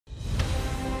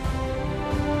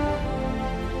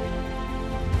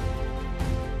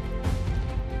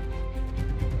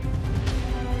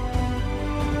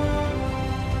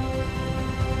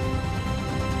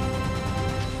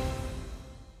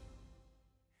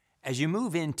As you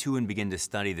move into and begin to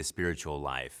study the spiritual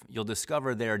life, you'll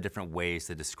discover there are different ways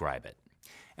to describe it.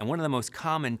 And one of the most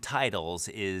common titles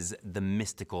is the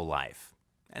mystical life.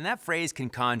 And that phrase can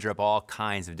conjure up all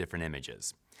kinds of different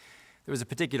images. There was a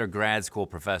particular grad school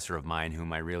professor of mine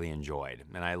whom I really enjoyed,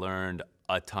 and I learned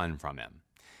a ton from him.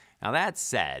 Now that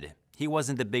said, he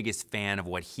wasn't the biggest fan of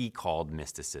what he called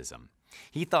mysticism.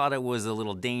 He thought it was a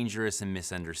little dangerous and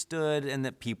misunderstood, and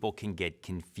that people can get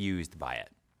confused by it.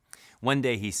 One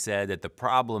day he said that the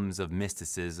problems of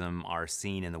mysticism are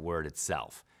seen in the word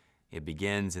itself. It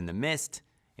begins in the mist,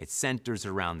 it centers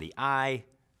around the eye,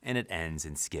 and it ends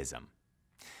in schism.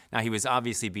 Now he was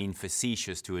obviously being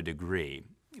facetious to a degree,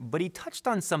 but he touched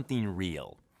on something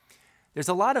real. There's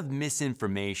a lot of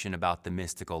misinformation about the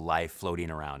mystical life floating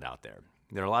around out there.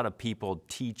 There are a lot of people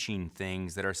teaching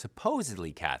things that are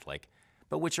supposedly Catholic,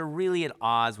 but which are really at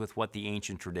odds with what the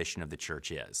ancient tradition of the church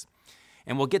is.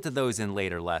 And we'll get to those in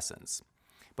later lessons.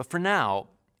 But for now,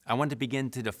 I want to begin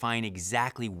to define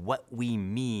exactly what we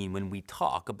mean when we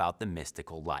talk about the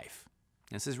mystical life.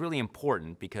 This is really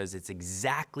important because it's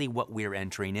exactly what we're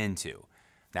entering into.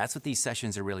 That's what these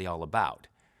sessions are really all about.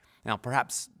 Now,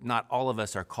 perhaps not all of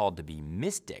us are called to be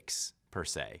mystics, per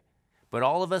se, but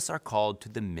all of us are called to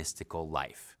the mystical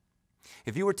life.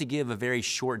 If you were to give a very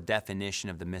short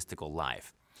definition of the mystical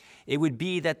life, it would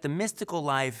be that the mystical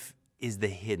life is the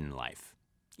hidden life.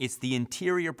 It's the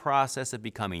interior process of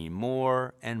becoming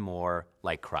more and more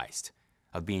like Christ,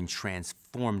 of being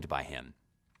transformed by Him.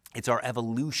 It's our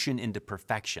evolution into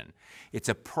perfection. It's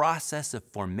a process of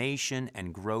formation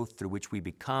and growth through which we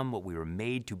become what we were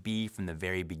made to be from the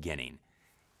very beginning,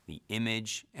 the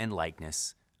image and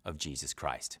likeness of Jesus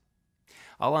Christ.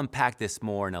 I'll unpack this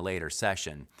more in a later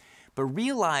session, but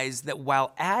realize that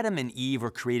while Adam and Eve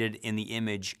were created in the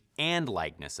image and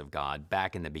likeness of God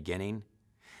back in the beginning,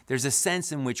 there's a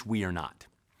sense in which we are not.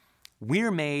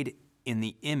 We're made in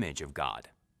the image of God,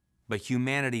 but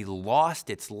humanity lost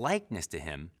its likeness to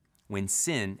Him when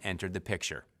sin entered the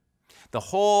picture. The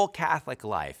whole Catholic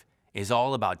life is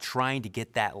all about trying to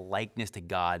get that likeness to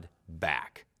God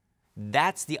back.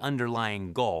 That's the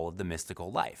underlying goal of the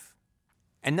mystical life.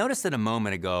 And notice that a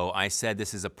moment ago I said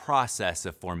this is a process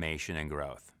of formation and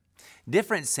growth.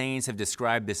 Different saints have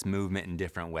described this movement in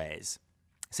different ways.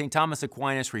 St. Thomas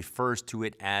Aquinas refers to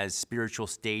it as spiritual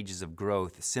stages of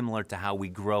growth similar to how we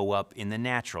grow up in the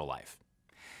natural life.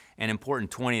 An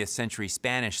important 20th century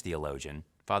Spanish theologian,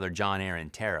 Father John Aaron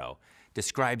Terro,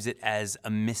 describes it as a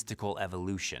mystical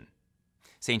evolution.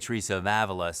 St. Teresa of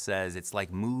Avila says it's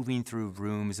like moving through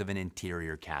rooms of an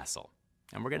interior castle.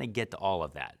 And we're going to get to all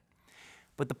of that.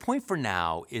 But the point for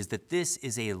now is that this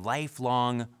is a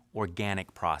lifelong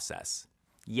organic process.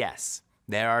 Yes,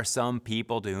 there are some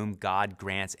people to whom God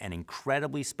grants an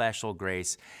incredibly special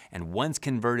grace, and once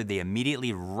converted, they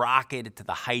immediately rocket to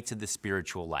the heights of the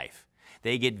spiritual life.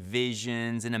 They get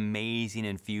visions and amazing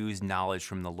infused knowledge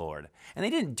from the Lord, and they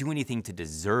didn't do anything to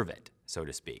deserve it, so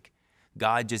to speak.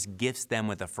 God just gifts them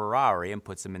with a Ferrari and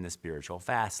puts them in the spiritual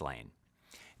fast lane.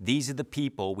 These are the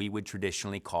people we would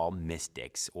traditionally call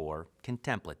mystics or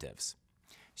contemplatives.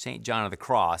 St. John of the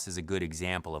Cross is a good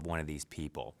example of one of these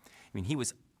people. He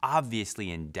was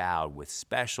obviously endowed with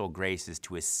special graces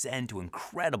to ascend to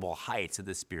incredible heights of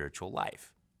the spiritual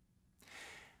life.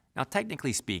 Now,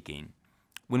 technically speaking,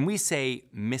 when we say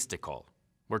mystical,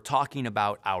 we're talking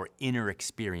about our inner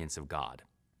experience of God.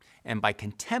 And by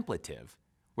contemplative,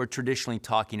 we're traditionally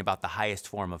talking about the highest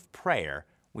form of prayer,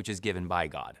 which is given by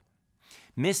God.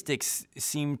 Mystics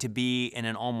seem to be in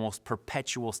an almost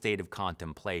perpetual state of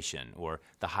contemplation, or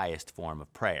the highest form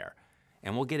of prayer.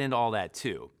 And we'll get into all that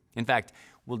too. In fact,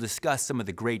 we'll discuss some of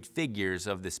the great figures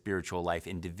of the spiritual life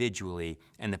individually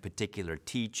and the particular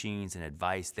teachings and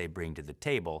advice they bring to the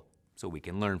table so we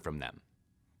can learn from them,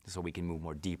 so we can move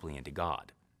more deeply into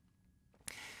God.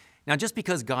 Now, just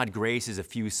because God graces a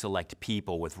few select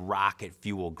people with rocket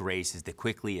fuel graces to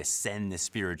quickly ascend the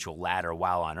spiritual ladder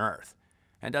while on earth,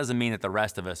 that doesn't mean that the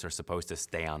rest of us are supposed to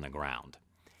stay on the ground.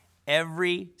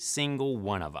 Every single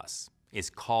one of us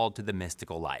is called to the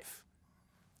mystical life.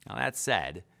 Now, that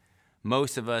said,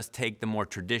 most of us take the more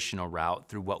traditional route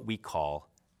through what we call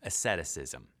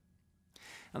asceticism.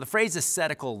 Now, the phrase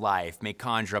ascetical life may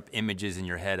conjure up images in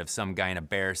your head of some guy in a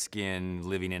bearskin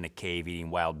living in a cave eating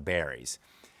wild berries.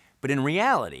 But in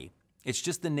reality, it's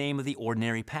just the name of the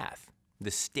ordinary path,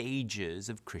 the stages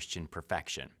of Christian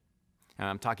perfection. And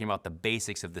I'm talking about the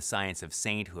basics of the science of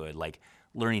sainthood, like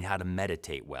learning how to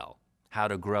meditate well, how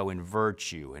to grow in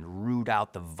virtue and root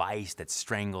out the vice that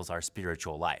strangles our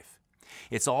spiritual life.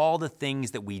 It's all the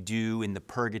things that we do in the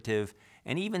purgative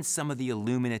and even some of the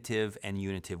illuminative and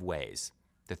unitive ways,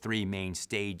 the three main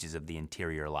stages of the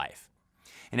interior life.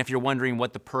 And if you're wondering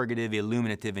what the purgative,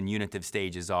 illuminative, and unitive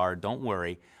stages are, don't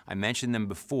worry. I mentioned them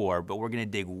before, but we're going to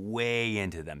dig way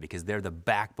into them because they're the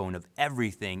backbone of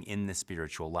everything in the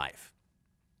spiritual life.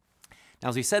 Now,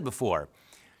 as we said before,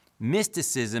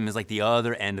 mysticism is like the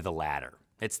other end of the ladder.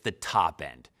 It's the top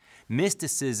end.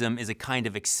 Mysticism is a kind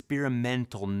of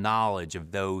experimental knowledge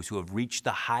of those who have reached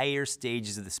the higher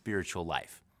stages of the spiritual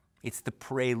life. It's the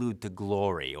prelude to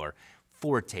glory, or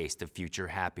foretaste of future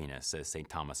happiness, says St.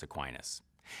 Thomas Aquinas.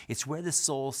 It's where the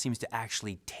soul seems to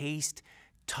actually taste,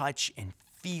 touch, and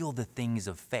feel the things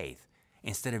of faith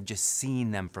instead of just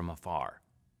seeing them from afar.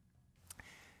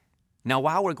 Now,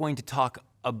 while we're going to talk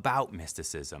about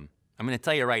mysticism, I'm going to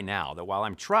tell you right now that while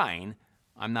I'm trying,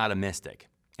 I'm not a mystic.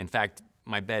 In fact,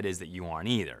 my bet is that you aren't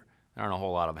either. There aren't a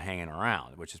whole lot of hanging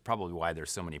around, which is probably why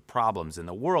there's so many problems in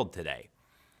the world today.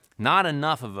 Not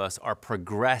enough of us are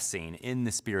progressing in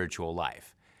the spiritual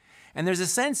life. And there's a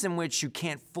sense in which you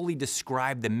can't fully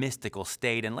describe the mystical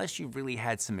state unless you've really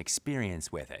had some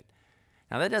experience with it.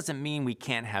 Now, that doesn't mean we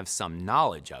can't have some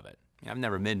knowledge of it. I've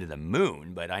never been to the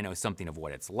moon, but I know something of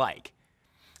what it's like.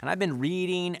 And I've been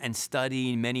reading and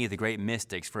studying many of the great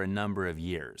mystics for a number of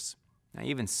years. Now,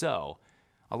 even so,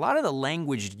 a lot of the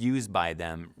language used by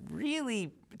them,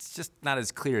 really, it's just not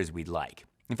as clear as we'd like.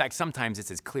 In fact, sometimes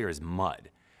it's as clear as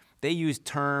mud. They use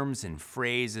terms and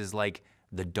phrases like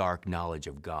the dark knowledge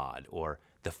of God or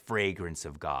the fragrance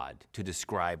of God to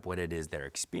describe what it is they're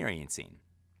experiencing.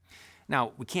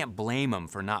 Now, we can't blame them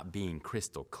for not being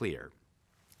crystal clear.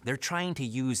 They're trying to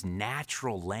use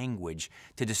natural language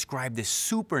to describe the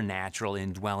supernatural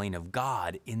indwelling of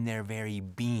God in their very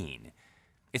being.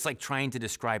 It's like trying to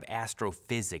describe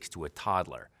astrophysics to a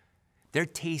toddler. They're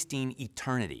tasting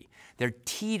eternity. They're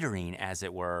teetering, as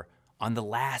it were, on the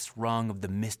last rung of the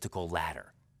mystical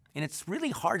ladder. And it's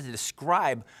really hard to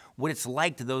describe what it's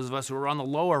like to those of us who are on the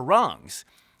lower rungs.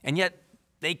 And yet,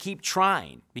 they keep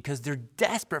trying because they're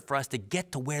desperate for us to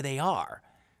get to where they are.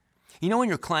 You know when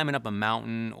you're climbing up a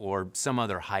mountain or some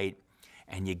other height,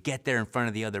 and you get there in front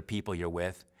of the other people you're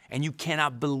with, and you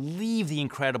cannot believe the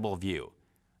incredible view.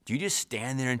 Do you just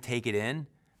stand there and take it in?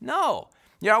 No.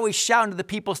 You're always shouting to the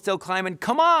people still climbing,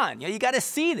 come on, you got to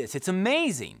see this, it's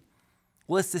amazing.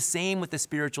 Well, it's the same with the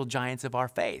spiritual giants of our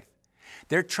faith.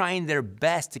 They're trying their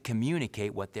best to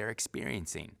communicate what they're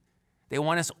experiencing. They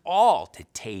want us all to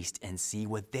taste and see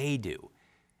what they do.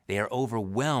 They are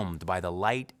overwhelmed by the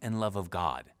light and love of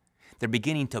God. They're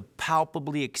beginning to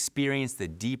palpably experience the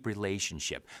deep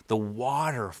relationship, the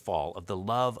waterfall of the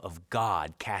love of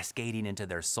God cascading into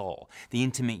their soul, the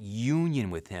intimate union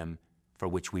with Him for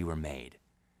which we were made.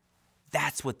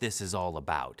 That's what this is all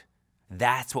about.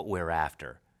 That's what we're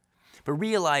after. But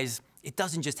realize it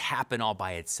doesn't just happen all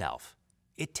by itself.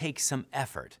 It takes some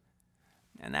effort.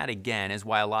 And that, again, is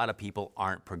why a lot of people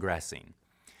aren't progressing.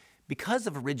 Because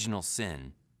of original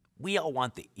sin, we all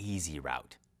want the easy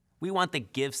route. We want the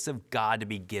gifts of God to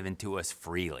be given to us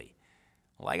freely.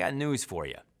 Well, I got news for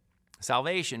you.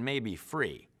 Salvation may be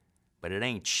free, but it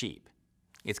ain't cheap.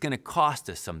 It's going to cost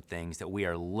us some things that we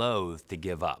are loath to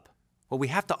give up. What we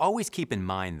have to always keep in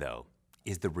mind, though,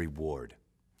 is the reward.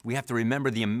 We have to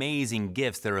remember the amazing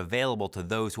gifts that are available to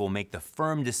those who will make the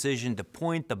firm decision to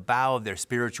point the bow of their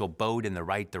spiritual boat in the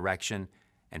right direction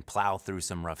and plow through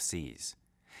some rough seas.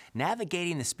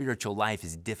 Navigating the spiritual life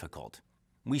is difficult.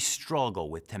 We struggle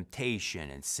with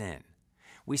temptation and sin.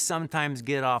 We sometimes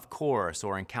get off course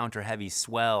or encounter heavy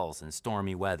swells and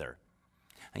stormy weather.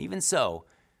 Even so,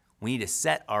 we need to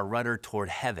set our rudder toward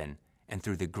heaven and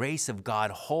through the grace of God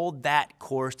hold that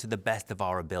course to the best of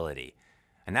our ability.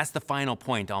 And that's the final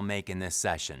point I'll make in this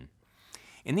session.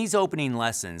 In these opening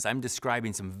lessons, I'm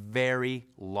describing some very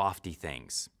lofty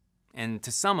things. And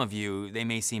to some of you, they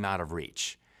may seem out of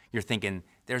reach. You're thinking,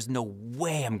 there's no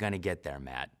way I'm going to get there,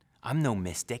 Matt. I'm no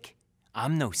mystic.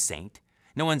 I'm no saint.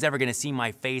 No one's ever going to see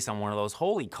my face on one of those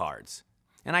holy cards.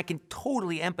 And I can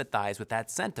totally empathize with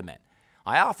that sentiment.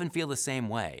 I often feel the same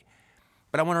way.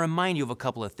 But I want to remind you of a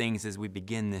couple of things as we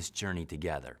begin this journey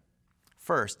together.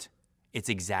 First, it's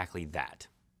exactly that,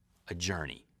 a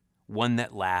journey, one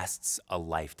that lasts a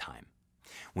lifetime.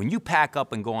 When you pack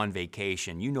up and go on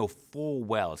vacation, you know full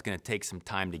well it's going to take some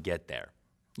time to get there.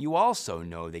 You also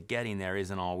know that getting there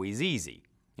isn't always easy.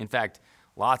 In fact,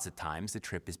 lots of times the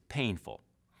trip is painful.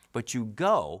 But you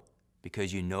go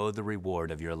because you know the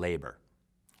reward of your labor.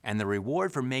 And the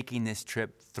reward for making this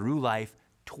trip through life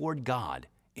toward God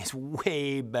is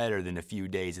way better than a few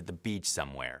days at the beach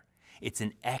somewhere. It's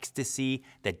an ecstasy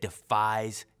that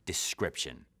defies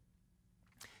description.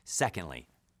 Secondly,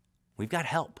 we've got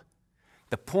help.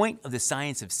 The point of the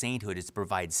science of sainthood is to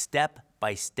provide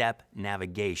step-by-step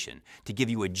navigation, to give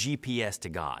you a GPS to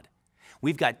God.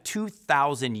 We've got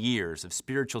 2,000 years of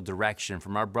spiritual direction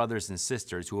from our brothers and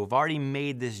sisters who have already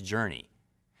made this journey.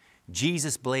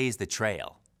 Jesus blazed the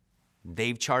trail.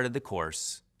 They've charted the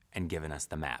course and given us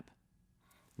the map.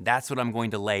 That's what I'm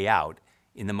going to lay out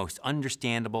in the most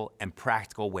understandable and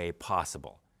practical way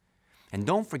possible. And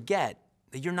don't forget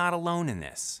that you're not alone in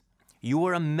this. You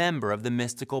are a member of the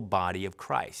mystical body of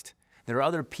Christ. There are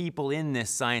other people in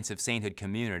this Science of Sainthood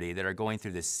community that are going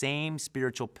through the same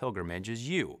spiritual pilgrimage as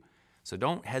you. So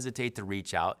don't hesitate to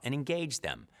reach out and engage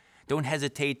them. Don't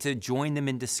hesitate to join them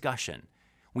in discussion.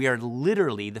 We are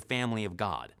literally the family of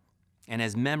God. And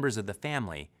as members of the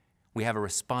family, we have a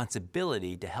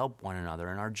responsibility to help one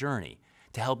another in our journey,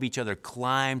 to help each other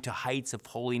climb to heights of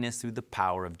holiness through the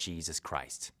power of Jesus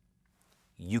Christ.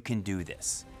 You can do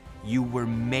this. You were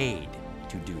made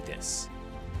to do this.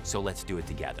 So let's do it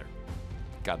together.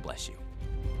 God bless you.